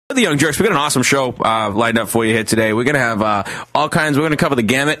The Young Jerks, we got an awesome show lined up for you here today. We're going to have all kinds. We're going to cover the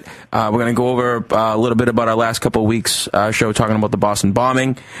gamut. We're going to go over a little bit about our last couple of weeks' show, talking about the Boston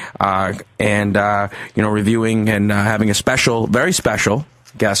bombing, and reviewing and having a special, very special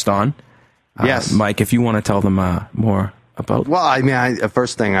guest on. Yes, Mike, if you want to tell them more about. Well, I mean, the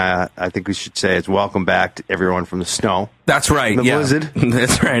first thing I think we should say is welcome back to everyone from the snow. That's right. The blizzard.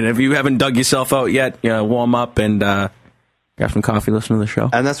 That's right. If you haven't dug yourself out yet, warm up and. Got some coffee, listen to the show.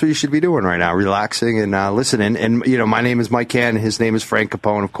 And that's what you should be doing right now, relaxing and listening. And, my name is Mike Cann. His name is Frank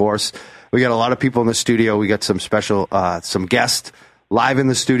Capone, of course. We got a lot of people in the studio. We got some special, some guests live in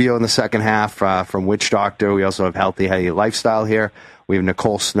the studio in the second half from Witch Doctor. We also have Healthy Lifestyle here. We have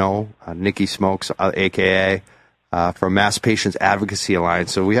Nicole Snow, Nikki Smokes, a.k.a. From Mass Patients Advocacy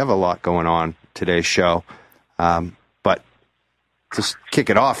Alliance. So we have a lot going on today's show. But just kick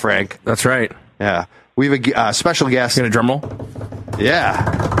it off, Frank. That's right. Yeah. We have a special guest. Get a drum roll? Yeah.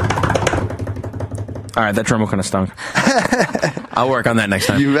 All right, that drum roll kind of stunk. I'll work on that next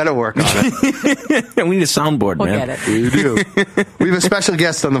time. You better work on it. We need a soundboard, we'll man. Get it. We do. We have a special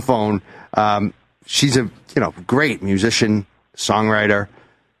guest on the phone. She's a great musician, songwriter.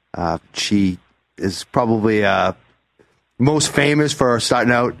 She is probably most famous for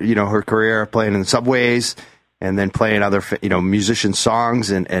starting out, her career playing in the subways and then playing other, musician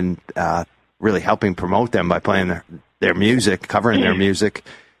songs and really helping promote them by playing their music, covering their music,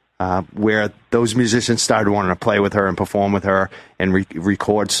 where those musicians started wanting to play with her and perform with her and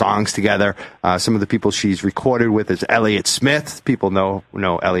record songs together. Some of the people she's recorded with is Elliott Smith. People know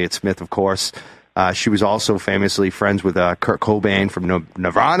Elliott Smith, of course. She was also famously friends with Kurt Cobain from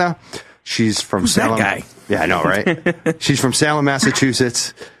Nirvana. She's from Salem. That guy? Yeah, I know, right? She's from Salem,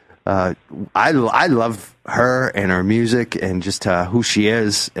 Massachusetts. I love her and her music and just who she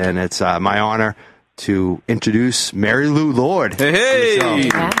is, and it's my honor to introduce Mary Lou Lord. Hey!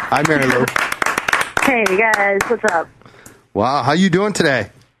 Hi, Mary Lou. Hey, guys. What's up? Wow, how you doing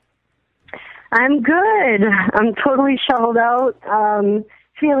today? I'm good. I'm totally shoveled out.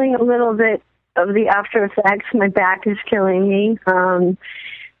 Feeling a little bit of the after effects. My back is killing me.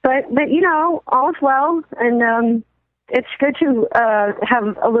 But all's well, and it's good to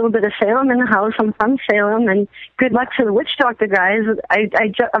have a little bit of Salem in the house. I'm from Salem, and good luck to the Witch Doctor guys.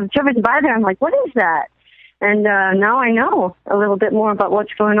 I've driven by there. I'm like, what is that? And now I know a little bit more about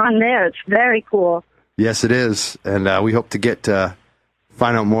what's going on there. It's very cool. Yes, it is, and we hope to get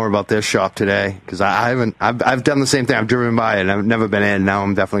find out more about their shop today because I've done the same thing. I've driven by it, and I've never been in. Now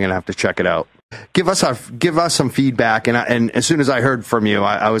I'm definitely gonna have to check it out. Give us some feedback, and as soon as I heard from you,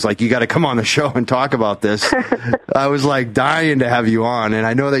 I was like, you got to come on the show and talk about this. I was like dying to have you on, and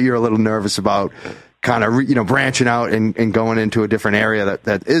I know that you're a little nervous about kind of branching out and going into a different area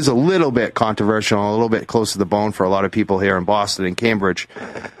that is a little bit controversial, a little bit close to the bone for a lot of people here in Boston and Cambridge.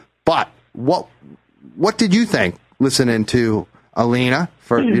 But what did you think listening to Alina?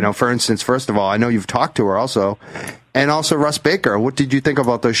 For instance, first of all, I know you've talked to her also. And also Russ Baker. What did you think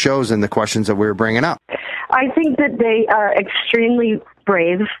about those shows and the questions that we were bringing up? I think that they are extremely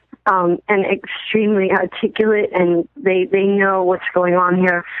brave and extremely articulate, and they know what's going on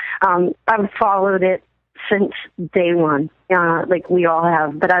here. I've followed it since day one, like we all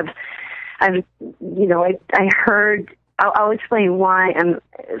have. But I heard. I'll explain why I'm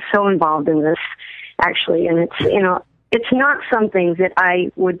so involved in this, actually, and it's it's not something that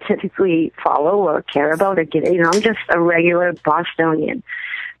I would typically follow or care about or get. I'm just a regular Bostonian.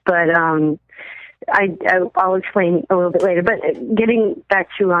 But I'll explain a little bit later. But getting back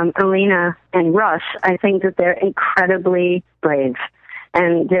to Alina and Russ, I think that they're incredibly brave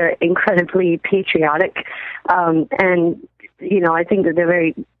and they're incredibly patriotic. And I think that they're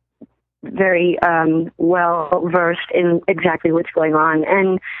very, very well versed in exactly what's going on.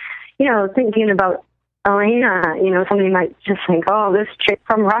 And thinking about Alina, somebody might just think, oh, this chick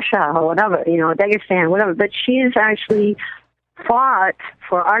from Russia or whatever, Dagestan, whatever. But she has actually fought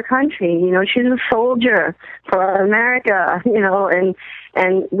for our country. She's a soldier for America,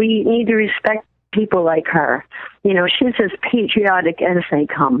 and we need to respect people like her. She's as patriotic as they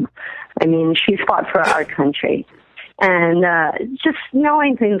come. I mean, she's fought for our country. And just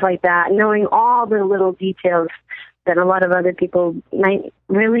knowing things like that, knowing all the little details that a lot of other people might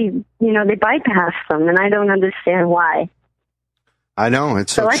really, they bypass them, and I don't understand why. I know. I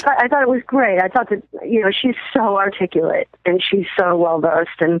thought it was great. I thought that, she's so articulate, and she's so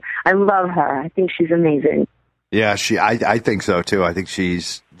well-versed, and I love her. I think she's amazing. Yeah, I think so, too. I think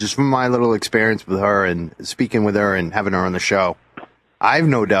she's, just from my little experience with her and speaking with her and having her on the show, I have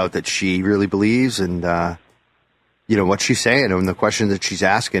no doubt that she really believes and, what she's saying and the questions that she's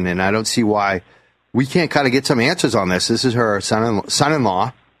asking, and I don't see why we can't kind of get some answers on this. This is her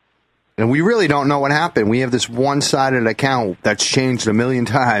son-in-law, And we really don't know what happened. We have this one-sided account that's changed a million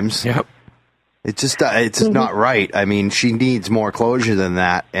times. Yep. It's just not right. I mean, she needs more closure than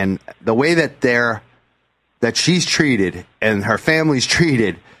that. And the way that she's treated and her family's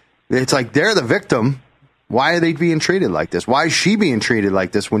treated, it's like they're the victim. Why are they being treated like this? Why is she being treated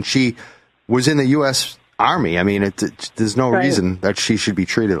like this when she was in the U.S. Army? I mean, there's no reason that she should be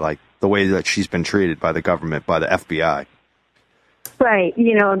treated like the way that she's been treated by the government, by the FBI. Right.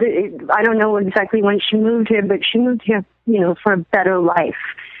 You know, I don't know exactly when she moved here, but she moved here, you know, for a better life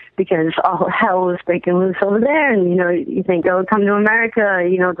because all hell was breaking loose over there. And, you know, you think, oh, come to America,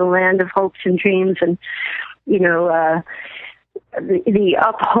 you know, the land of hopes and dreams and, you know, the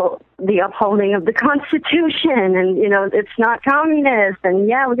upholding of the Constitution, and you know it's not communist, and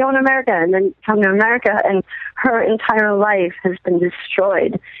yeah, we're going to America, and then come to America, and her entire life has been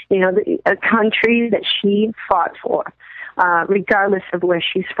destroyed. You know, a country that she fought for, regardless of where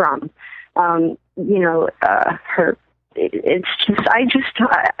she's from. You know, it's just,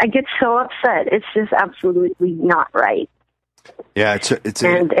 I get so upset. It's just absolutely not right. Yeah,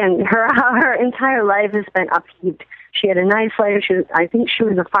 and her entire life has been upheaved. She had a nice life. I think she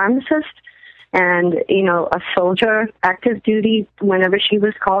was a pharmacist and, you know, a soldier, active duty, whenever she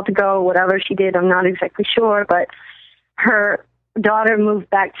was called to go, whatever she did, I'm not exactly sure. But her daughter moved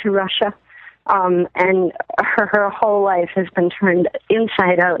back to Russia, and her whole life has been turned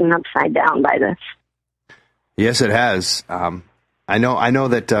inside out and upside down by this. Yes, it has. I know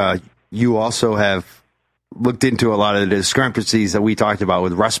that you also have looked into a lot of the discrepancies that we talked about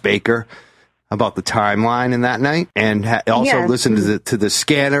with Russ Baker about the timeline in that night, and also listened to the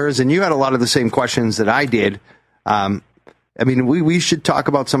scanners, and you had a lot of the same questions that I did. I mean, we should talk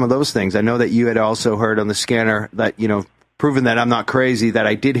about some of those things. I know that you had also heard on the scanner that, you know, proven that I'm not crazy, that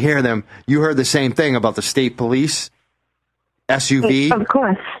I did hear them. You heard the same thing about the state police SUV. Of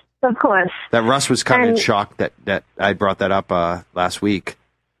course. That Russ was kind of in shock that I brought that up last week.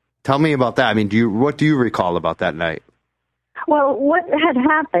 Tell me about that. I mean, what do you recall about that night? Well, what had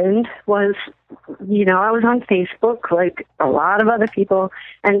happened was, you know, I was on Facebook like a lot of other people,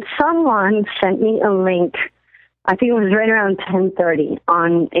 and someone sent me a link. I think it was right around 10:30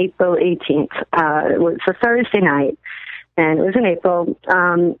 on April 18th. It was a Thursday night, and it was in April.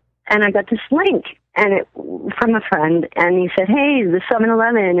 And I got this link from a friend, and he said, hey, the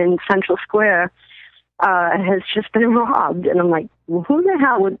 7-Eleven in Central Square has just been robbed. And I'm like, well, who the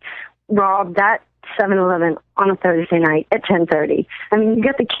hell would rob that 7-Eleven on a Thursday night at 10:30? I mean, you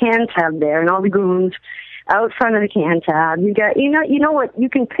got the can tab there and all the goons out front of the can tab. You got, you know what, you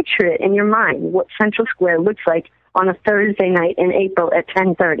can picture it in your mind, what Central Square looks like on a Thursday night in April at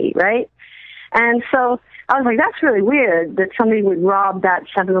 10:30, right? And so I was like, that's really weird that somebody would rob that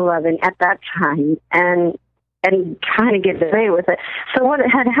 7-Eleven at that time and kind of get away with it. So what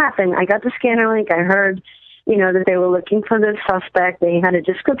had happened, I got the scanner link, I heard, you know, that they were looking for the suspect. They had a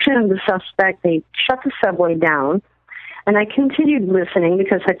description of the suspect. They shut the subway down. And I continued listening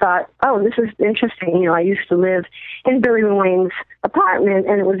because I thought, oh, this is interesting. You know, I used to live in Billy Wayne's apartment,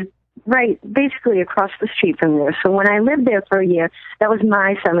 and it was right basically across the street from there. So when I lived there for a year, that was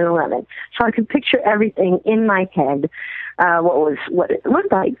my 7-Eleven. So I could picture everything in my head, what it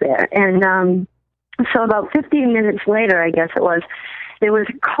looked like there. And so about 15 minutes later, I guess it was, there was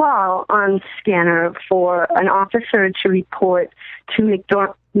a call on scanner for an officer to report to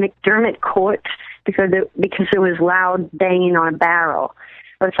McDermott Court because there was loud banging on a barrel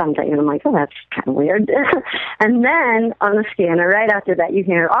or something. And I'm like, oh, that's kind of weird. And then on the scanner, right after that, you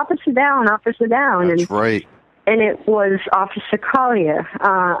hear, officer down, officer down. That's right. And it was Officer Collier.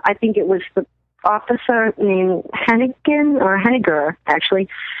 I think it was the officer named Henniger, actually,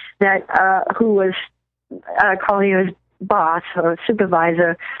 that who was Collier's boss or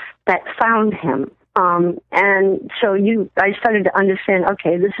supervisor that found him. And so I started to understand,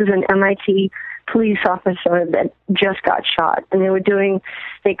 okay, this is an MIT police officer that just got shot. And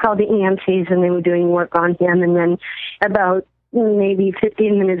they called the EMTs and they were doing work on him. And then about maybe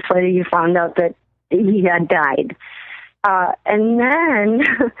 15 minutes later, you found out that he had died. And then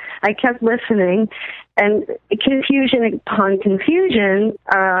I kept listening, and confusion upon confusion,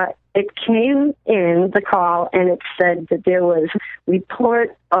 it came in the call, and it said that there was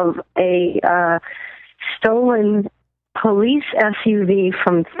report of a stolen police SUV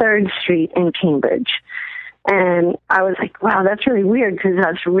from 3rd Street in Cambridge. And I was like, wow, that's really weird because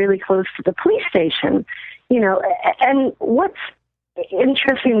that's really close to the police station, you know. And what's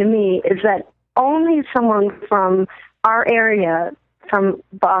interesting to me is that only someone from our area, from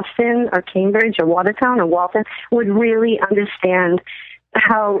Boston or Cambridge or Watertown or Walton, would really understand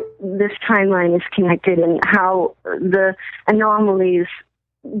how this timeline is connected and how the anomalies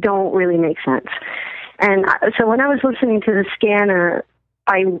don't really make sense. And so when I was listening to the scanner,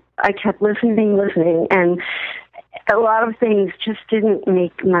 I kept listening, and a lot of things just didn't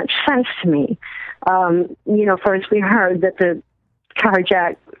make much sense to me. First we heard that the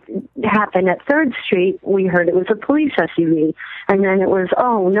carjack happened at 3rd Street. We heard it was a police SUV. And then it was,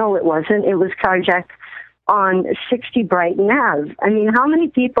 oh, no, it wasn't. It was carjacked on 60 Brighton Ave. I mean, how many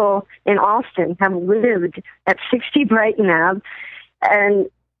people in Austin have lived at 60 Brighton Ave? And,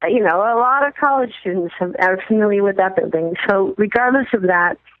 a lot of college students are familiar with that building. So regardless of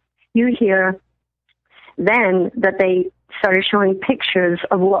that, you hear then that they started showing pictures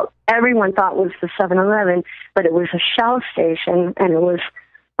of what everyone thought was the 7-Eleven, but it was a Shell station, and it was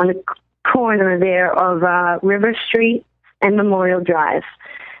on the corner there of River Street and Memorial Drive.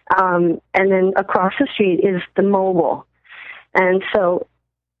 And then across the street is the Mobile. And so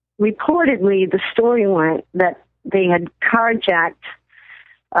reportedly the story went that they had carjacked,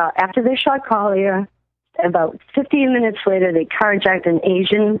 after they shot Collier, about 15 minutes later, they carjacked an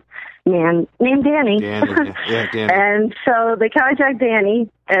Asian man named Danny. Danny. And so they carjacked Danny,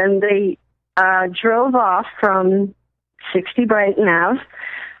 and they drove off from 60 Brighton Ave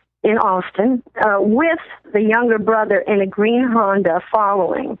in Austin with the younger brother in a green Honda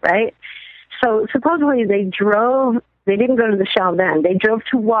following, right? So supposedly they didn't go to the Shell then. They drove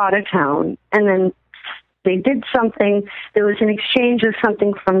to Watertown, and then they did something. There was an exchange of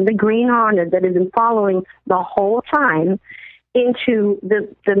something from the green Honda that had been following the whole time into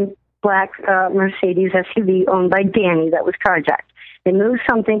the black Mercedes SUV owned by Danny that was carjacked. They moved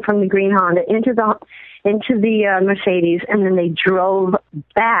something from the green Honda into the Mercedes, and then they drove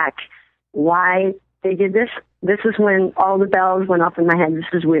back. Why they did this? This is when all the bells went off in my head. This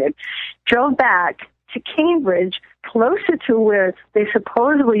is weird. Drove back to Cambridge, closer to where they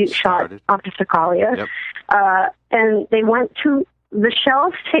supposedly shot Officer Collier. Yep. And they went to the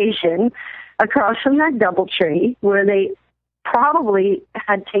Shell station across from that DoubleTree, where they probably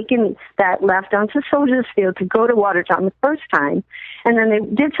had taken that left onto Soldiers Field to go to Watertown the first time. And then they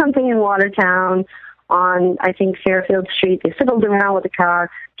did something in Watertown on, I think, Fairfield Street. They fiddled around with the car,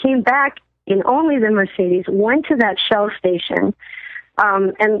 came back in only the Mercedes, went to that Shell station.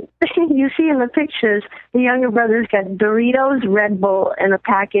 And you see in the pictures, the younger brothers got Doritos, Red Bull, and a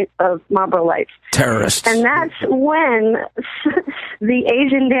packet of Marlboro Lights. Terrorists. And that's when the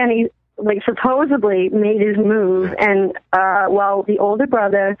Asian Danny, supposedly made his move. And while the older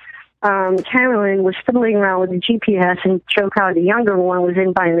brother, Carolyn, was fiddling around with the GPS and showed how the younger one was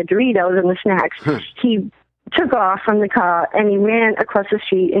in buying the Doritos and the snacks, he took off from the car and he ran across the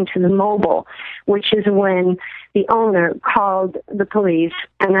street into the Mobile, which is when the owner called the police,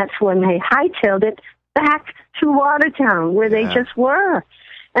 and that's when they hightailed it back to Watertown, where they just were.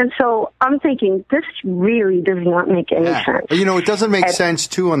 And so I'm thinking, this really does not make any sense. It doesn't make sense,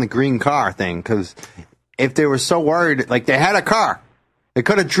 too, on the green car thing, because if they were so worried, they had a car. They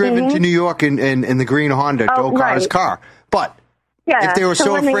could have driven to New York in the green Honda, Dokar's car. But if they were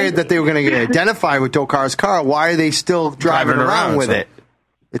so afraid that they were going to get identified with Dokar's car, why are they still driving around with it?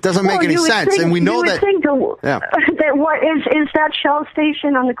 It doesn't make any sense, and we know that. That what is that Shell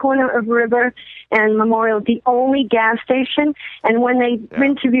station on the corner of River and Memorial the only gas station? And when they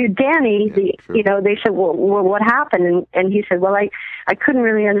interviewed Danny, they said, well, what happened? And he said, well, I couldn't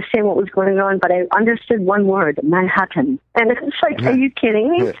really understand what was going on, but I understood one word, Manhattan. And it's like, are you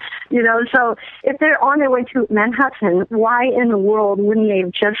kidding me? So if they're on their way to Manhattan, why in the world wouldn't they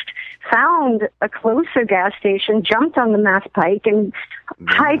have just found a closer gas station, jumped on the Mass Pike, and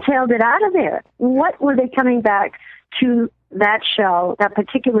hightailed it out of there? What were they coming back to that Shell, that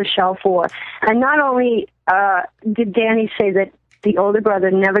particular Shell for? And not only did Danny say that the older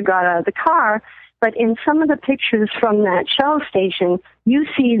brother never got out of the car, but in some of the pictures from that Shell station, you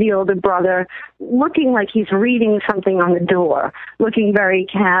see the older brother looking like he's reading something on the door, looking very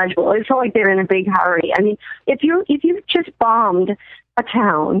casual. It's not like they're in a big hurry. I mean, if you've just bombed a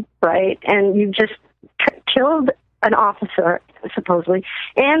town, right, and you've just killed an officer, supposedly,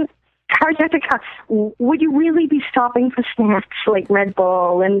 and carjacked a car, would you really be stopping for snacks like Red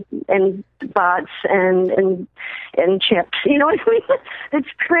Bull and Butts and chips? You know what I mean? It's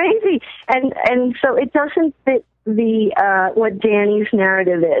crazy. And so it doesn't fit the what Danny's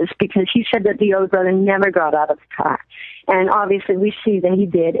narrative is, because he said that the older brother never got out of the car. And obviously we see that he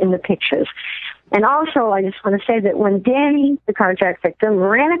did in the pictures. And also, I just want to say that when Danny, the carjack victim,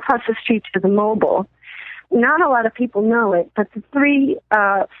 ran across the street to the Mobile, not a lot of people know it, but the three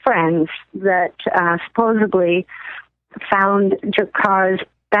friends that supposedly found Jokar's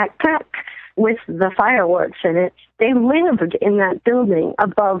backpack with the fireworks in it, they lived in that building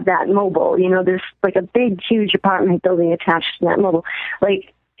above that mobile. You know, there's like a big, huge apartment building attached to that mobile.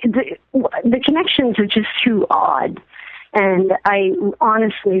 Like, the connections are just too odd. And I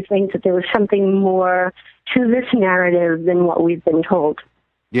honestly think that there was something more to this narrative than what we've been told.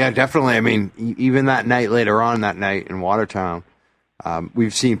 Yeah, definitely. I mean, even that night, later on that night in Watertown,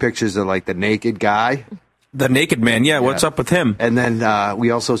 we've seen pictures of like the naked guy. The naked man, yeah. What's up with him? And then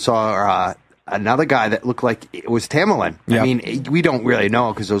we also saw another guy that looked like it was Tamerlan. Yep. I mean, we don't really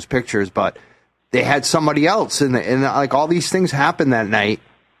know because those pictures, but they had somebody else. And like all these things happened that night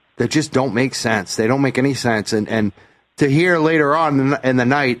that just don't make sense. They don't make any sense. And to hear later on in the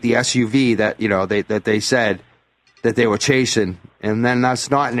night, the SUV that, you know, that they said that they were chasing, and then that's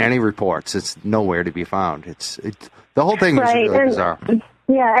not in any reports. It's nowhere to be found. It's the whole thing is really bizarre.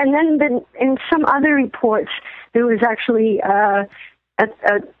 Yeah, and then in some other reports, there was actually a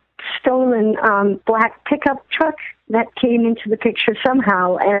stolen black pickup truck that came into the picture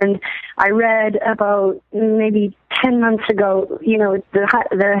somehow. And I read about maybe 10 months ago, you know,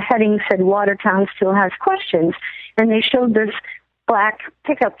 the heading said Watertown still has questions. And they showed this black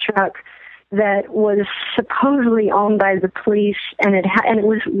pickup truck that was supposedly owned by the police, and it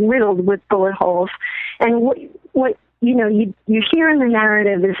was riddled with bullet holes. And what you know, you hear in the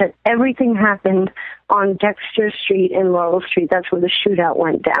narrative is that everything happened on Dexter Street and Laurel Street. That's where the shootout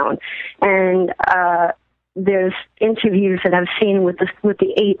went down. And there's interviews that I've seen with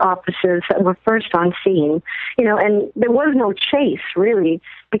the 8 officers that were first on scene, you know, and there was no chase really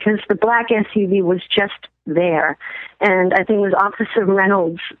because the black SUV was just there. And I think it was Officer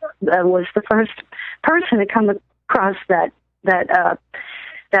Reynolds was the first person to come across that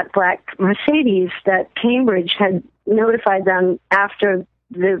black Mercedes that Cambridge had notified them after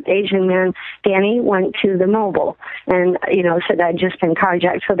the Asian man, Danny, went to the mobile and, you know, said I'd just been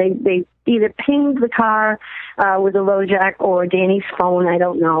carjacked. So they either pinged the car with a LoJack or Danny's phone. I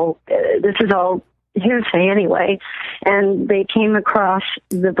don't know. This is all hearsay anyway. And they came across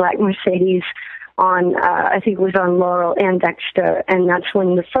the black Mercedes on, I think it was on Laurel and Dexter, and that's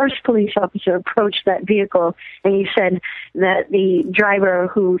when the first police officer approached that vehicle, and he said that the driver,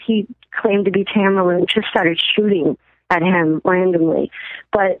 who he claimed to be Tamerlan, just started shooting at him randomly.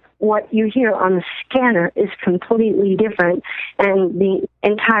 But what you hear on the scanner is completely different, and the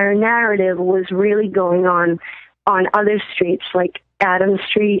entire narrative was really going on other streets like Adams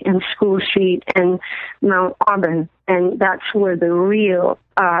Street and School Street and Mount Auburn, and that's where the real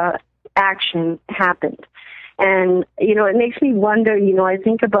action happened. And, you know, it makes me wonder, you know, I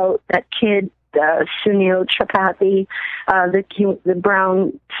think about that kid, Sunil Chapathi, the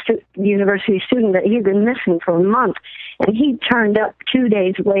Brown University student that he'd been missing for a month. And he turned up 2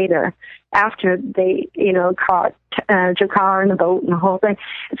 days later after they, you know, caught Jakar in the boat and the whole thing.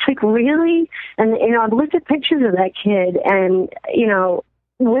 It's like, really? And, you know, I've looked at pictures of that kid and, you know,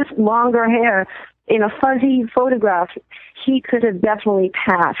 with longer hair, in a fuzzy photograph, he could have definitely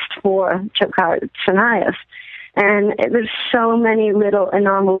passed for Jakar Tsarnaev. And there's so many little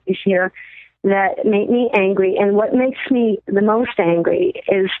anomalies here that make me angry. And what makes me the most angry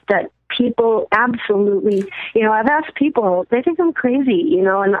is that people absolutely, you know, I've asked people, they think I'm crazy, you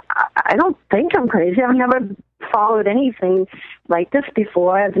know, and I don't think I'm crazy. I've never followed anything like this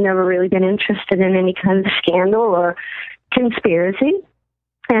before. I've never really been interested in any kind of scandal or conspiracy.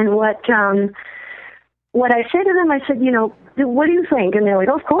 And what I said to them, I said, you know, what do you think? And they're like,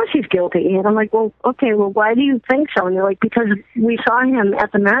 oh, of course he's guilty. And I'm like, well, okay, well, why do you think so? And they're like, because we saw him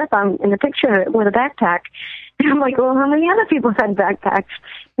at the marathon in the picture with a backpack. And I'm like, well, how many other people had backpacks?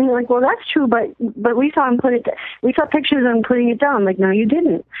 And they're like, well, that's true, but we saw him we saw pictures of him putting it down. I'm like, no, you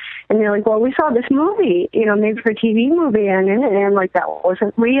didn't. And they're like, well, we saw this movie, you know, made for a TV movie, and I'm like, that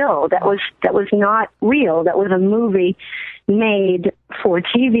wasn't real. That was not real. That was a movie made for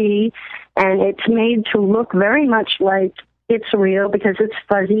TV, and it's made to look very much like it's real because it's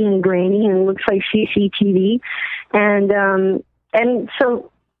fuzzy and grainy and looks like CCTV. And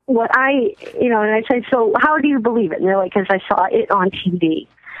so what and I say, so how do you believe it? And they're like, because I saw it on TV.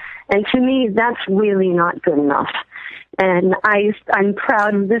 And to me, that's really not good enough. And I'm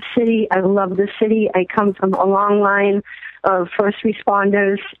proud of this city. I love this city. I come from a long line of first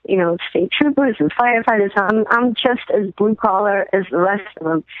responders, you know, state troopers and firefighters. I'm just as blue collar as the rest of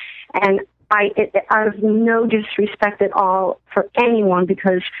them. And I have no disrespect at all for anyone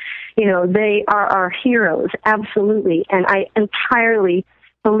because, you know, they are our heroes, absolutely. And I entirely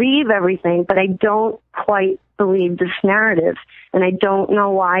believe everything, but I don't quite believe this narrative. And I don't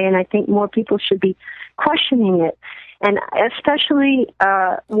know why, and I think more people should be questioning it. And especially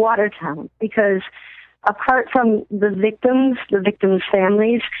Watertown, because apart from the victims'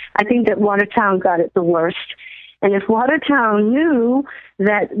 families, I think that Watertown got it the worst. And if Watertown knew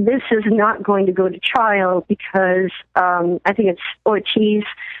that this is not going to go to trial because I think it's Ortiz,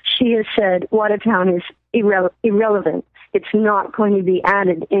 she has said Watertown is irrelevant. It's not going to be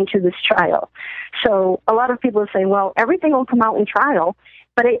added into this trial. So a lot of people are saying, well, everything will come out in trial,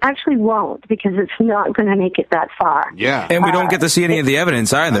 but it actually won't because it's not going to make it that far. Yeah. And we don't get to see any of the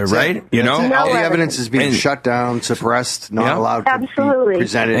evidence either, right? You know? No all the evidence. evidence is being shut down, suppressed, not allowed to Absolutely. be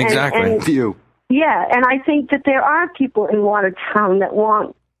presented. Exactly. And view. Yeah, and I think that there are people in Watertown that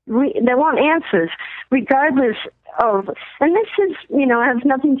want answers, regardless of. And this is, has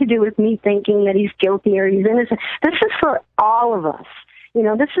nothing to do with me thinking that he's guilty or he's innocent. This is for all of us.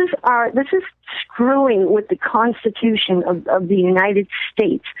 This is screwing with the Constitution of the United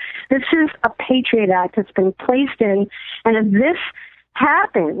States. This is a Patriot Act that's been placed in, and if this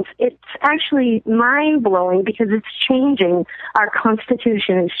happens, it's actually mind-blowing because it's changing our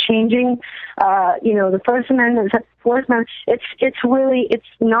Constitution. It's changing, the First Amendment, the Fourth Amendment. It's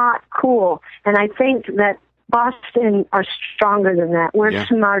not cool. And I think that Boston are stronger than that. We're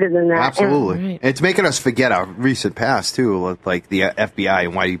smarter than that. Absolutely. It's making us forget our recent past, too, like the FBI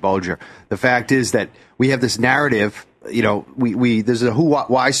and Whitey Bulger. The fact is that we have this narrative, there's a who, what,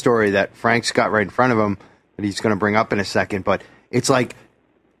 why story that Frank's got right in front of him that he's going to bring up in a second, but it's like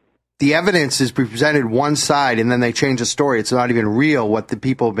the evidence is presented one side and then they change the story. It's not even real what the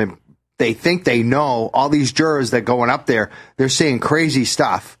people have they think they know. All these jurors that going up there, they're saying crazy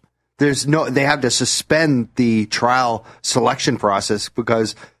stuff. They have to suspend the trial selection process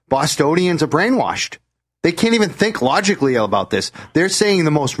because Bostonians are brainwashed. They can't even think logically about this. They're saying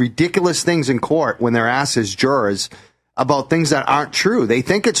the most ridiculous things in court when they're asked as jurors about things that aren't true. They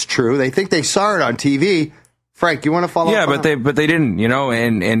think it's true. They think they saw it on TV. Frank, you want to follow up? Yeah, but they didn't,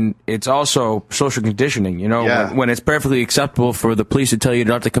 and it's also social conditioning, when it's perfectly acceptable for the police to tell you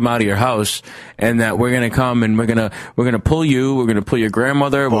not to come out of your house and that we're going to come and we're going to pull you, we're going to pull your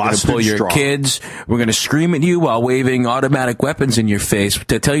grandmother, we're going to pull your kids, we're going to scream at you while waving automatic weapons in your face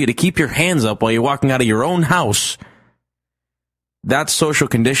to tell you to keep your hands up while you're walking out of your own house. That's social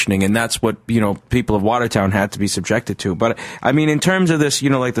conditioning, and that's what, people of Watertown had to be subjected to. But, I mean, in terms of this,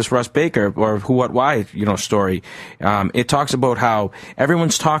 like this Russ Baker or who, what, why, story, it talks about how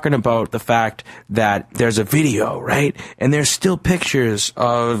everyone's talking about the fact that there's a video, right? And there's still pictures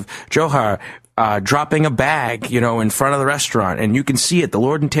of Johar dropping a bag, in front of the restaurant, and you can see it. The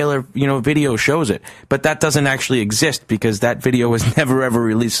Lord and Taylor, video shows it, but that doesn't actually exist because that video was never ever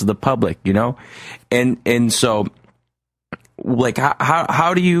released to the public, and so. Like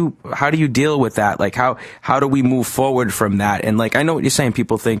how do you deal with that? Like how do we move forward from that? And like I know what you're saying.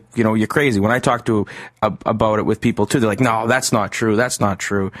 People think you're crazy. When I talk about it with people too, they're like, no, that's not true. That's not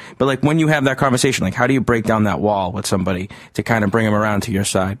true. But like when you have that conversation, like how do you break down that wall with somebody to kind of bring them around to your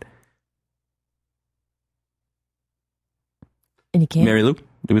side? And you can't. Mary Lou,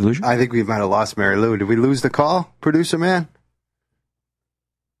 did we lose you? I think we might have lost Mary Lou. Did we lose the call, producer man?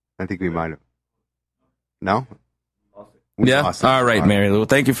 I think we might have. No. Yeah. All right, Mary Lou.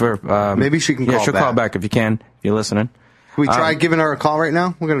 Thank you for. Maybe she can call she'll back. call back if you can. If you're listening. Can we try giving her a call right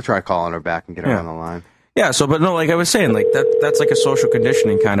now? We're going to try calling her back and get her on the line. Yeah. So, but no, like I was saying, like that's like a social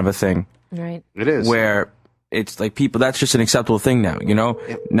conditioning kind of a thing. Right. It is. Where it's like people. That's just an acceptable thing now.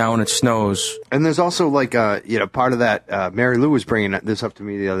 Now when it snows. And there's also like part of that. Mary Lou was bringing this up to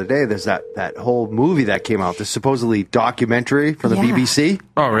me the other day. There's that whole movie that came out. This supposedly documentary from the BBC.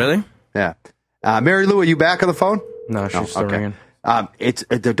 Oh, really? Yeah. Mary Lou, are you back on the phone? No, she's still ringing. It's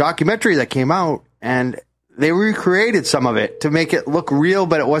the documentary that came out, and they recreated some of it to make it look real,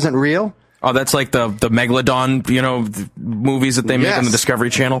 but it wasn't real. Oh, that's like the Megalodon, movies that they make on the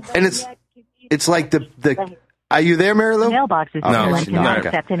Discovery Channel. And it's like the. Are you there, Mary Lou? The mailbox is not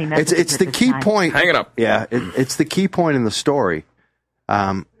accept any messages. It's the key point. Hang it up. Yeah, it's the key point in the story,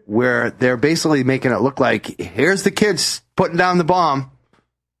 where they're basically making it look like here's the kids putting down the bomb,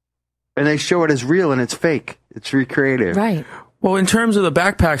 and they show it as real and it's fake. It's recreated. Right. Well, in terms of the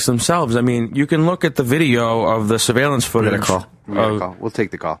backpacks themselves, I mean, you can look at the video of the surveillance footage. We'll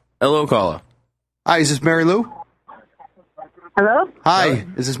take the call. Hello, caller. Hi, is this Mary Lou? Hello? Hi,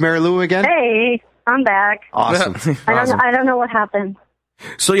 is this Mary Lou again? Hey, I'm back. Awesome. I don't know what happened.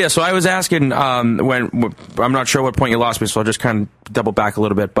 So I was asking when I'm not sure what point you lost me, so I'll just kind of double back a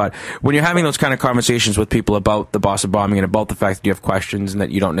little bit. But when you're having those kind of conversations with people about the Boston bombing and about the fact that you have questions and that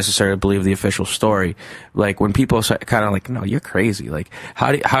you don't necessarily believe the official story, like when people say, kind of like, no, you're crazy. Like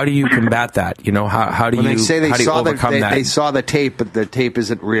how do you combat that? How do you overcome that? They saw the tape, but the tape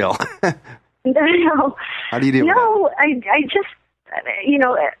isn't real. No. How do you deal with that? I just,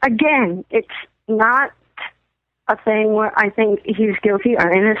 again, not a thing where I think he's guilty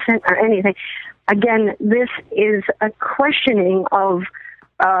or innocent or anything. Again, this is a questioning of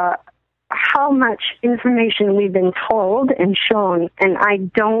how much information we've been told and shown, and I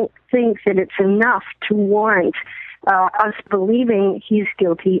don't think that it's enough to warrant us believing he's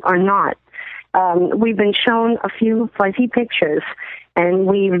guilty or not. We've been shown a few fuzzy pictures, and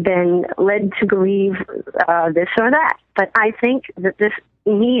we've been led to believe this or that. But I think that this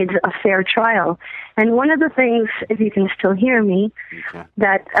needs a fair trial. And one of the things, if you can still hear me,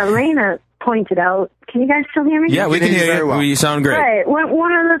 that Elena pointed out, can you guys still hear me? Yeah, we can hear you. Well. You sound great. Right.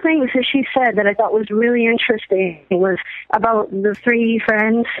 One of the things that she said that I thought was really interesting was about the three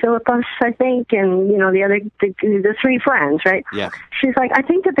friends, Philippus, I think, and, you know, the three friends, right? Yeah. She's like, I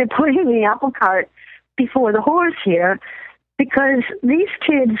think that they're putting the apple cart before the horse here, because these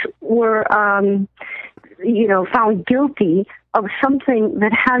kids were, found guilty of something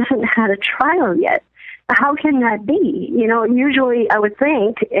that hasn't had a trial yet. How can that be? You know, usually I would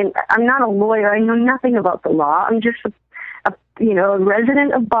think, and I'm not a lawyer, I know nothing about the law. I'm just a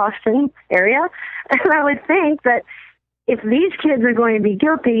resident of Boston area, and I would think that if these kids are going to be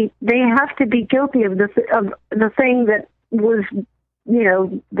guilty, they have to be guilty of the thing that was,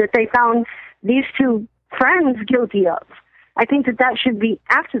 that they found these two friends guilty of. I think that should be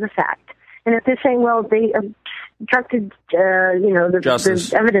after the fact. And if they're saying, well, they obstructed,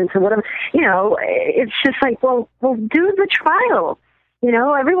 the evidence or whatever, it's just like, well, do the trial. You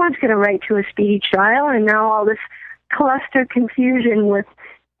know, everyone's going to write to a speedy trial, and now all this cluster confusion with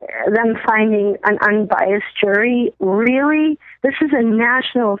them finding an unbiased jury. Really? This is a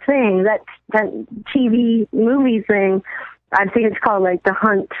national thing. That TV movie thing, I think it's called like The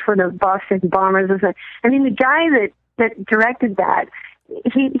Hunt for the Boston Bombers. I mean, the guy that directed that,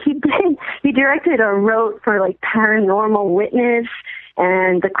 he directed or wrote for like Paranormal Witness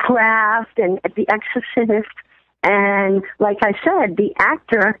and The Craft and The Exorcist. And like I said, the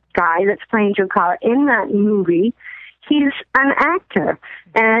actor guy that's playing Joe Carr in that movie, he's an actor.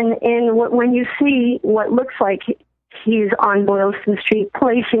 And when you see what looks like he's on Boylston Street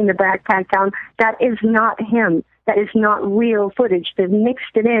placing the backpack down, that is not him. That is not real footage. They've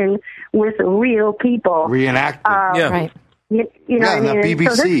mixed it in with real people. Reenacted. Yeah. Right. You know what I mean?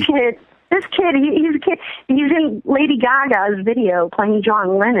 BBC. So this kid, he's a kid. He's in Lady Gaga's video playing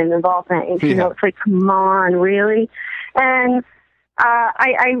John Lennon of all things. Yeah. You know, it's like, come on, really? And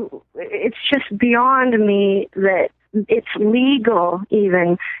it's just beyond me that it's legal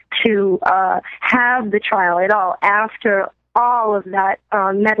even to have the trial at all after all of that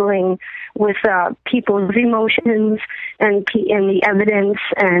meddling with people's emotions and the evidence.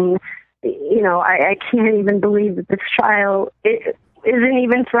 And I can't even believe that this trial isn't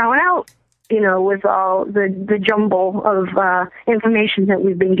even thrown out, with all the jumble of information that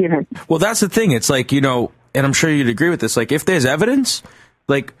we've been given. Well, that's the thing. It's like, and I'm sure you'd agree with this, like, if there's evidence,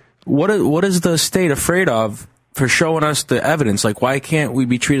 like, what is the state afraid of for showing us the evidence? Like, why can't we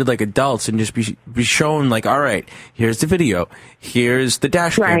be treated like adults and just be shown, like, all right, here's the video, here's the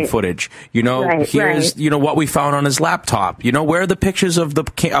dash cam footage, here's what we found on his laptop, where are the pictures of the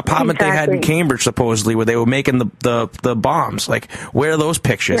apartment they had in Cambridge supposedly where they were making the bombs, like, where are those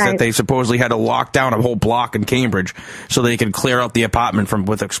pictures that they supposedly had to lock down a whole block in Cambridge so they could clear out the apartment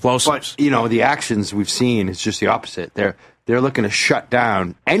with explosives? But the actions we've seen is just the opposite. They're looking to shut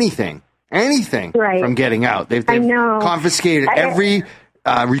down anything from getting out. They've confiscated every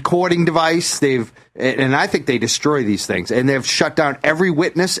recording device. And I think they destroy these things. And they've shut down every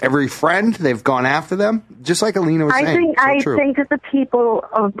witness, every friend. They've gone after them, just like Alina was saying. I think that the people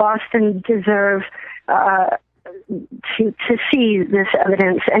of Boston deserve to see this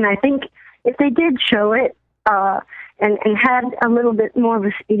evidence. And I think if they did show it and had a little bit more of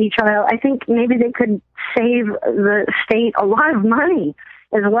a speedy trial, I think maybe they could save the state a lot of money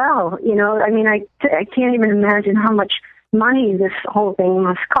as well. I mean, I can't even imagine how much money this whole thing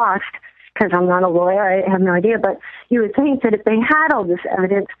must cost, because I'm not a lawyer. I have no idea. But you would think that if they had all this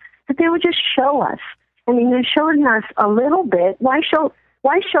evidence, that they would just show us. I mean, they're showing us a little bit. Why show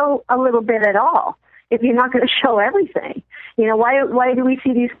a little bit at all if you're not going to show everything? Why do we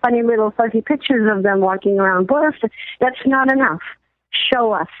see these funny little fuzzy pictures of them walking around Boylston? That's not enough.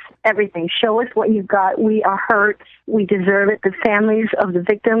 Show us everything. Show us what you've got. We are hurt. We deserve it. The families of the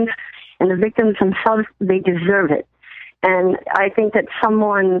victims and the victims themselves, they deserve it. And I think that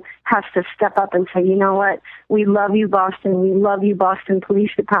someone has to step up and say, you know what? We love you, Boston. We love you, Boston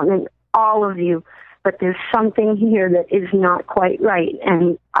Police Department, all of you. But there's something here that is not quite right.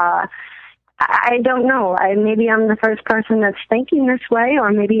 And I don't know. Maybe I'm the first person that's thinking this way,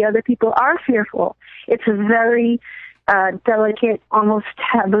 or maybe other people are fearful. It's a very delicate, almost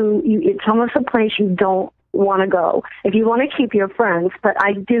taboo. It's almost a place you don't want to go if you want to keep your friends. But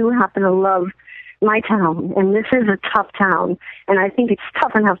I do happen to love my town, and this is a tough town, and I think it's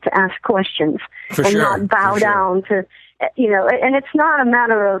tough enough to ask questions not bow down to, and it's not a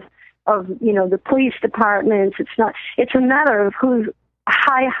matter of the police departments. It's a matter of who's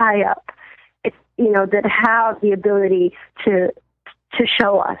high up, that have the ability to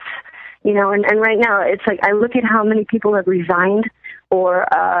show us, and right now it's like I look at how many people have resigned or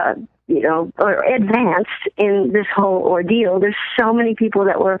advanced in this whole ordeal. There's so many people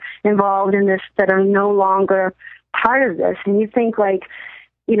that were involved in this that are no longer part of this. And you think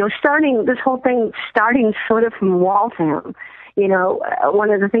starting this whole thing, starting sort of from Waltham,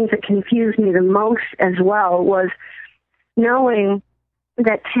 one of the things that confused me the most as well was knowing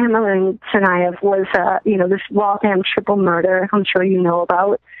that Tamerlan Tsarnaev was, this Waltham triple murder, I'm sure you know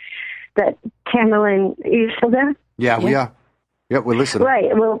about, that Tamerlan, are you still there? Yeah, we are. Yep, we're listening.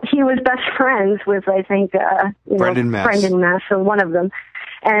 Right. Well, he was best friends with, I think, Brendan Mass, so one of them,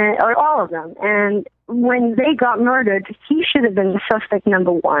 or all of them. And when they got murdered, he should have been the suspect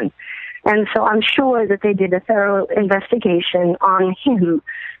number one. And so I'm sure that they did a thorough investigation on him,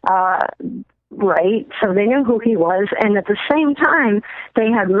 right? So they knew who he was. And at the same time,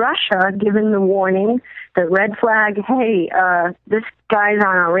 they had Russia given the warning, the red flag, hey, this guy's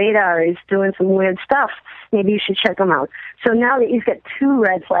on our radar, he's doing some weird stuff. Maybe you should check him out. So now that he's got two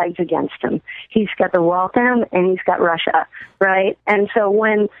red flags against him, he's got the Waltham and he's got Russia, right? And so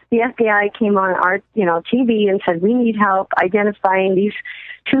when the FBI came on our, TV and said, we need help identifying these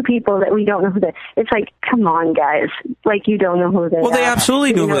two people that we don't know who they, it's like, come on, guys, like you don't know who they are. Well, they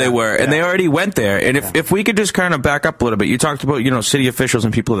absolutely knew who they were, and they already went there. And if we could just kind of back up a little bit, you talked about, city officials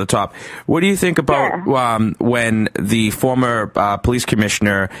and people at the top. What do you think about when the former police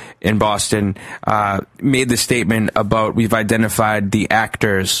commissioner in Boston made the statement about we've identified the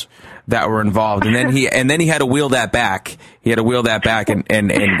actors that were involved, and then he had to wheel that back. He had to wheel that back, and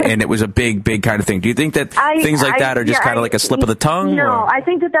it was a big kind of thing. Do you think that things like that are just kind of like a slip of the tongue? No, or? I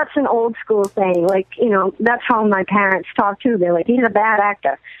think that's an old school thing. Like, that's how my parents talk too. They're like, he's a bad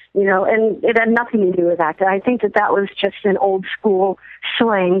actor, and it had nothing to do with actor. I think that was just an old school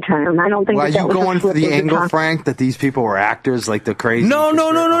slang term. I don't think that was you going for the angle, Frank, that these people were actors, like the crazy? No.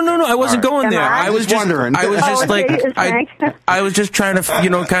 I wasn't going there. I was just wondering. I was just trying to,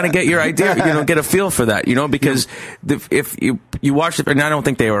 kind of get your idea, get a feel for that, because if you watch it, and I don't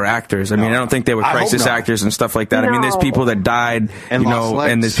think they were actors. I mean, I don't think they were crisis actors and stuff like that. No. I mean, there's people that died, and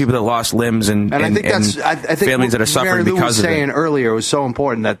there's people that lost limbs, and I think families that are suffering Mary Lou because was of it. saying earlier, it was so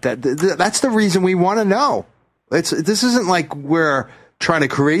important that's the reason we want to know. This isn't like we're trying to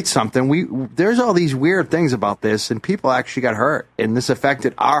create something. There's all these weird things about this, and people actually got hurt, and this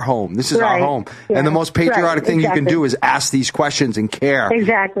affected our home. This is our home, and the most patriotic thing you can do is ask these questions and care,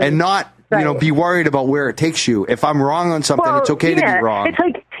 and not be worried about where it takes you. If I'm wrong on something, it's okay to be wrong. It's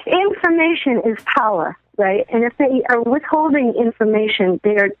like information is power, right? And if they are withholding information,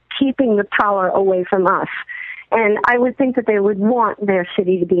 they are keeping the power away from us. And I would think that they would want their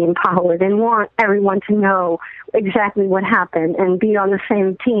city to be empowered and want everyone to know exactly what happened and be on the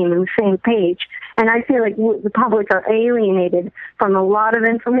same team and the same page. And I feel like the public are alienated from a lot of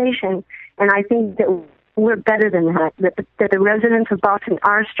information. And I think that we're better than that, that the residents of Boston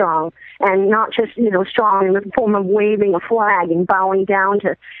are strong, and not just, strong in the form of waving a flag and bowing down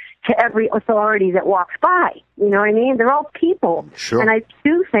to every authority that walks by. You know what I mean? They're all people. Sure. And I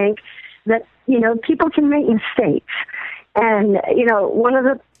do think that, people can make mistakes. And, one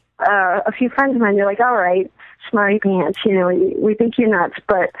of a few friends of mine, they're like, all right, smarty pants, we think you're nuts.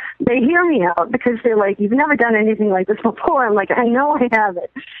 But they hear me out because they're like, you've never done anything like this before. I'm like, I know I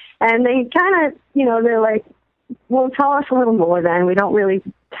haven't. And they kind of, they're like, well, tell us a little more then. We don't really.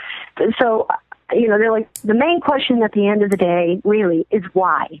 So, they're like, the main question at the end of the day really is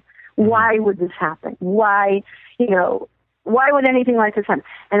why. Why would this happen? Why would anything like this happen?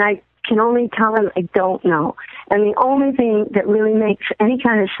 And I can only tell them I don't know. And the only thing that really makes any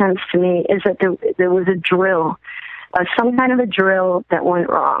kind of sense to me is that there was a drill, some kind of a drill that went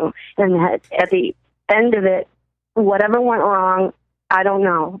wrong. And that at the end of it, whatever went wrong, I don't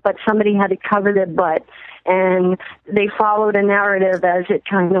know. But somebody had to cover their butt. And they followed a narrative as it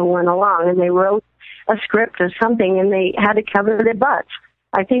kind of went along. And they wrote a script or something, and they had to cover their butts.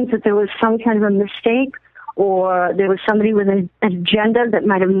 I think that there was some kind of a mistake, or there was somebody with an agenda that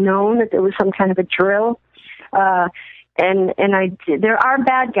might have known that there was some kind of a drill. There are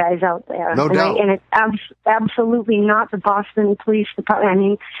bad guys out there. No doubt. And it's absolutely not the Boston Police Department. I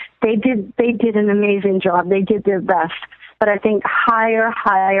mean, they did an amazing job. They did their best. But I think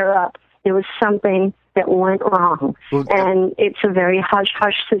higher up, there was something that went wrong. Well, And it's a very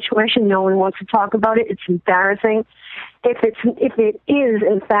hush-hush situation. No one wants to talk about it. It's embarrassing. If it is,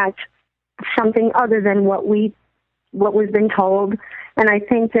 in fact, something other than what we've been told, and I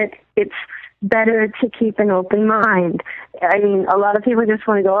think that it's better to keep an open mind. I mean, a lot of people just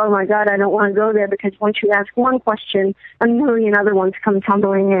want to go, oh my God, I don't want to go there, because once you ask one question, a million other ones come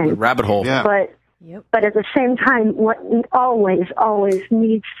tumbling in. Rabbit hole. Yeah. But at the same time, what always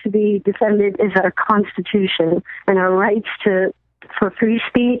needs to be defended is our Constitution and our rights for free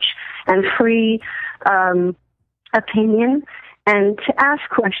speech and free opinion and to ask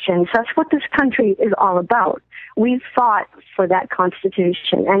questions. That's what this country is all about. We've fought for that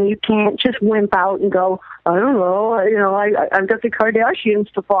Constitution, and you can't just wimp out and go, I don't know, I've got the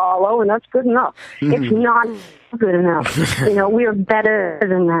Kardashians to follow, and that's good enough. It's not good enough. We're better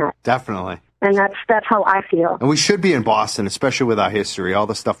than that. Definitely. And that's how I feel. And we should be in Boston, especially with our history, all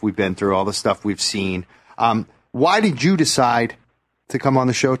the stuff we've been through, all the stuff we've seen. Why did you decide to come on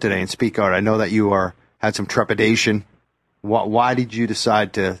the show today and speak out? I know that you had some trepidation. Why did you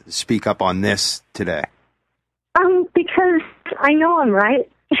decide to speak up on this today? Because I know I'm right,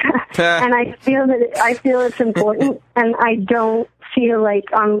 and I feel it's important, and I don't feel like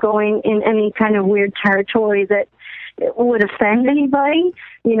I'm going in any kind of weird territory that would offend anybody.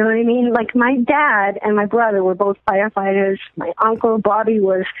 You know what I mean? Like, my dad and my brother were both firefighters. My uncle Bobby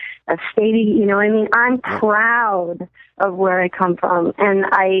was a statey. You know what I mean? I'm proud of where I come from, and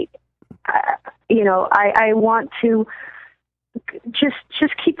I want to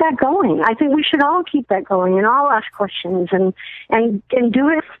just keep that going. I think we should all keep that going and all ask questions and do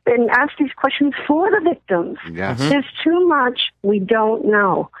it and ask these questions for the victims. Yes. There's too much we don't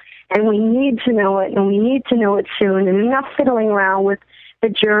know, and we need to know it, and we need to know it soon. And enough fiddling around with the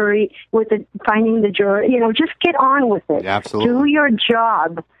jury, finding the jury. Just get on with it. Yeah, absolutely. Do your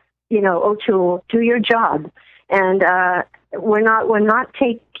job. O'Toole, do your job, and we're not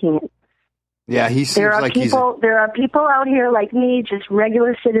taking it. Yeah, he seems there are people out here like me, just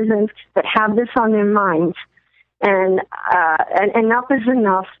regular citizens, that have this on their minds, and enough is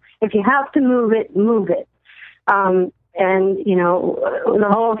enough. If you have to move it, move it. And the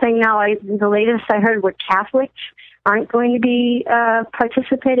whole thing now. The latest I heard were Catholics aren't going to be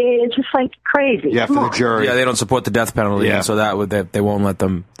participating. It's just like crazy. Yeah, Come for on. the jury. Yeah, they don't support the death penalty, Yeah. and so they won't let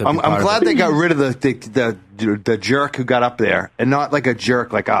them. I'm glad they got rid of the jerk who got up there, and not like a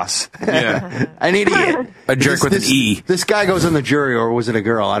jerk like us. Yeah. An idiot. A jerk with an E. This guy goes on the jury, or was it a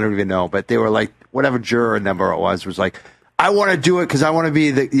girl? I don't even know. But they were like, whatever juror number it was like, I want to do it because I want to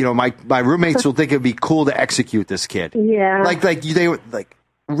be my roommates will think it'd be cool to execute this kid. Yeah. They were like,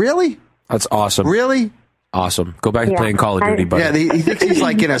 really? That's awesome. Really? Awesome. Go back to playing Call of Duty, buddy. Yeah, he thinks he's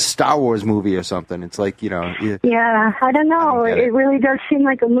like in a Star Wars movie or something. It's like, Yeah, I don't know. I don't get It really does seem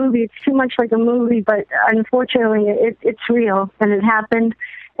like a movie. It's too much like a movie, but unfortunately, it's real, and it happened.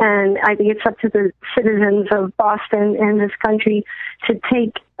 And I think it's up to the citizens of Boston and this country to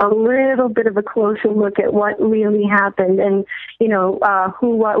take a little bit of a closer look at what really happened, and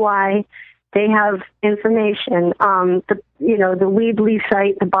who, what, why. They have information. The Weebly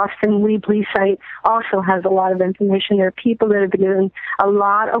site, the Boston Weebly site, also has a lot of information. There are people that have been doing a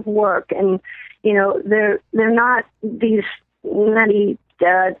lot of work, and they're not these nutty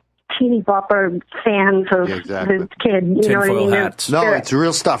teeny bopper fans of the kid. You know what I mean? Hats. No, it's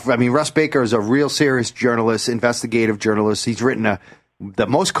real stuff. I mean, Russ Baker is a real serious journalist, investigative journalist. He's written the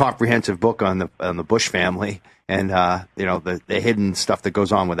most comprehensive book on the Bush family. And, the hidden stuff that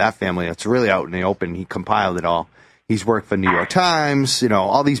goes on with that family. It's really out in the open. He compiled it all. He's worked for New York Times,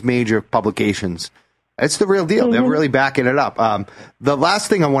 all these major publications. It's the real deal. They're really backing it up. The last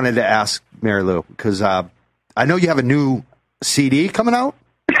thing I wanted to ask, Mary Lou, because I know you have a new CD coming out.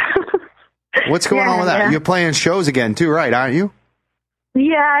 What's going on with that? Yeah. You're playing shows again, too, right? Aren't you?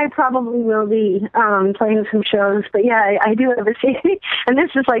 Yeah, I probably will be playing some shows, but yeah, I do have a CD, and this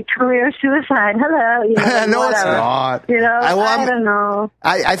is like career suicide. Hello, No, it's not. I don't know.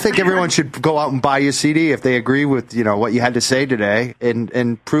 I think everyone should go out and buy your CD if they agree with what you had to say today,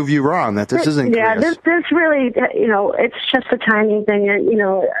 and prove you wrong that this isn't. Yeah, this really, it's just a timing thing.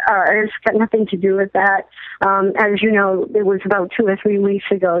 It's got nothing to do with that. As you know, it was about 2 or 3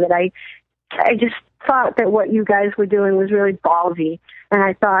 weeks ago that I just thought that what you guys were doing was really ballsy. And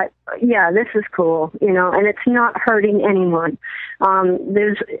I thought, yeah, this is cool, and it's not hurting anyone. I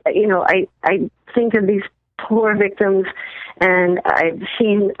think of these poor victims, and I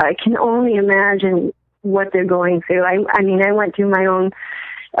can only imagine what they're going through. I mean, I went through my own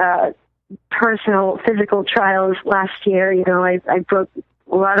personal physical trials last year. I broke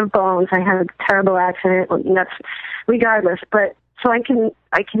a lot of bones. I had a terrible accident, and that's regardless. But so I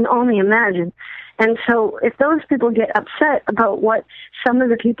can only imagine. And so if those people get upset about what some of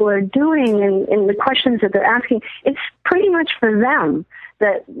the people are doing and the questions that they're asking, it's pretty much for them.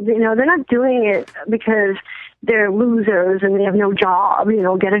 That, you know, they're not doing it because they're losers and they have no job, you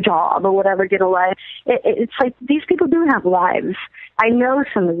know, get a job or whatever, get a life. It's like these people do have lives. I know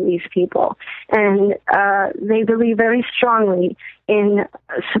some of these people, and they believe very strongly in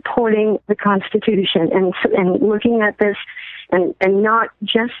supporting the Constitution and looking at this and not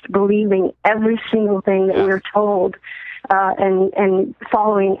just believing every single thing that we're told and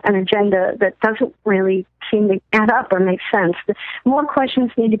following an agenda that doesn't really seem to add up or make sense. More questions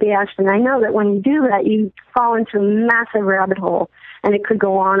need to be asked, and I know that when you do that, you fall into a massive rabbit hole, and it could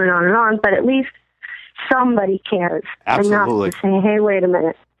go on and on and on, but at least somebody cares. Absolutely. Enough to say, hey, wait a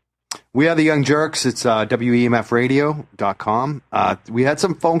minute. We are the Young Jerks. It's WEMFradio.com. We had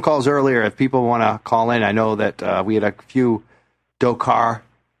some phone calls earlier. If people want to call in, I know that we had a few Dokar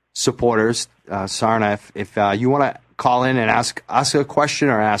supporters. Sarna, if you want to call in and ask us a question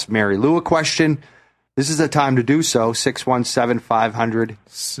or ask Mary Lou a question, this is the time to do so.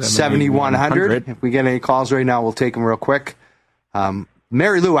 617-500-7100. If we get any calls right now, we'll take them real quick.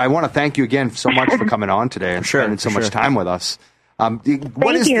 Mary Lou, I want to thank you again so much for coming on today and spending so much time with us. Thank you.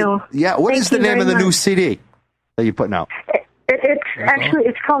 What is the name of the new CD that you're putting out?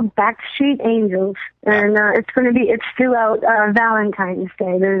 It's called Backstreet Angels, and it's throughout Valentine's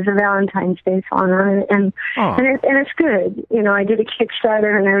Day. There's a Valentine's Day song on it, and it's good. You know, I did a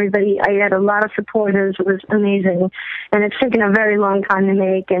Kickstarter, and I had a lot of supporters. It was amazing, and it's taken a very long time to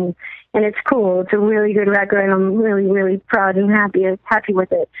make, and it's cool. It's a really good record, and I'm really, really proud and happy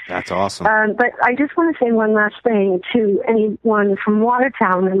with it. That's awesome. But I just want to say one last thing to anyone from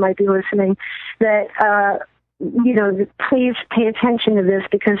Watertown that might be listening, that please pay attention to this,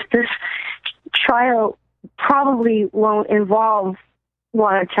 because this trial probably won't involve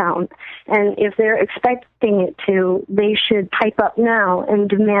Watertown. And if they're expecting it to, they should pipe up now and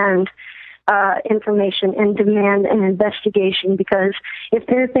demand information and demand an investigation, because if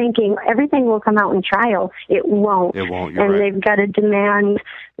they're thinking everything will come out in trial, it won't. It won't. And they've got to demand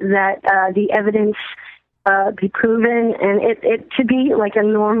that the evidence be proven, and it to be like a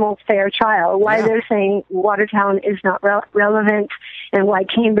normal, fair trial. Why they're saying Watertown is not relevant, and why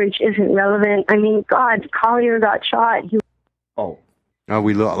Cambridge isn't relevant. I mean, God, Collier got shot.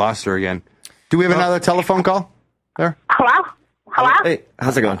 We lost her again. Do we have another telephone call there? Hello? Hey,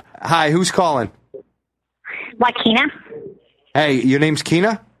 how's it going? Hi, who's calling? Joaquina. Hey, your name's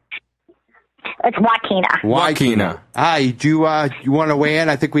Kina? It's Joaquina. Hi, do you want to weigh in?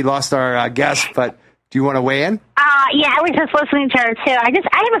 I think we lost our guest, but do you want to weigh in? Yeah, I was just listening to her, too. I have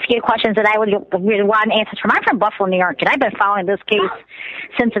a few questions that I would really want answers from. I'm from Buffalo, New York, and I've been following this case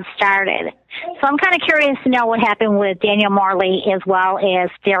since it started. So I'm kind of curious to know what happened with Daniel Morley, as well as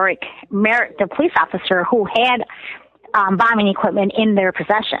Derek Merritt, the police officer who had bombing equipment in their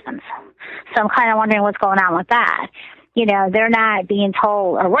possessions. So I'm kind of wondering what's going on with that. You know, they're not being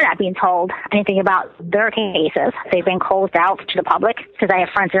told, or we're not being told anything about their cases. They've been closed out to the public, because I have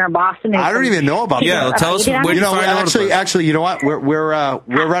friends here in Boston. I don't even know about that. Yeah, tell us. Actually, you know what? We're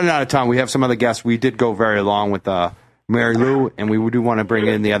running out of time. We have some other guests. We did go very long with Mary Lou, and we do want to bring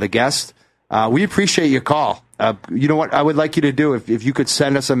in the other guest. We appreciate your call. You know what I would like you to do, if you could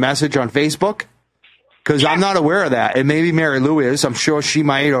send us a message on Facebook, because I'm not aware of that, and maybe Mary Lou is. I'm sure she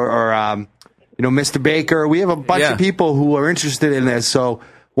might, or Mr. Baker. We have a bunch of people who are interested in this, so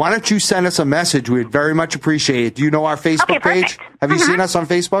why don't you send us a message? We'd very much appreciate it. Do you know our Facebook page? Have you seen us on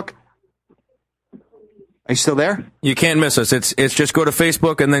Facebook? Are you still there? You can't miss us. It's just go to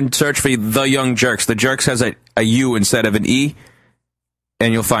Facebook and then search for The Young Jerks. The Jerks has a U instead of an E,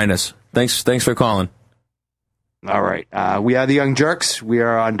 and you'll find us. Thanks for calling. All right. We are the Young Jerks. We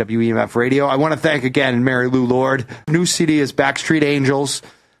are on WEMF Radio. I want to thank again Mary Lou Lord. New CD is Backstreet Angels.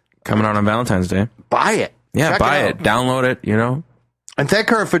 Coming out on Valentine's Day. Buy it. Yeah, buy it. Download it, And thank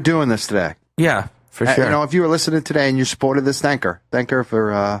her for doing this today. Yeah, for sure. If you were listening today and you supported this, thank her. Thank her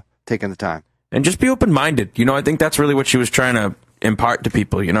for taking the time. And just be open-minded. I think that's really what she was trying to impart to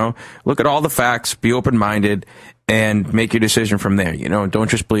people, Look at all the facts, be open-minded, and make your decision from there,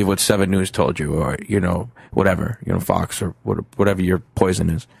 Don't just believe what 7 News told you, or, whatever, Fox, or whatever your poison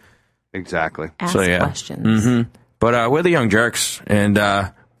is. Exactly. Ask questions. Mm-hmm. But we're the Young Jerks, and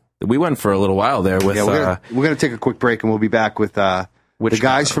we went for a little while there with... we're going to take a quick break, and we'll be back with the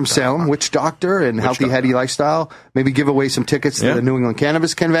guys from Salem, Witch Doctor and Healthy Heady Lifestyle. Maybe give away some tickets to the New England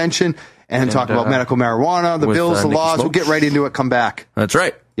Cannabis Convention, and talk about medical marijuana, the bills, the laws. We'll get right into it. Come back. That's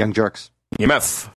right. Young Jerks. EMF.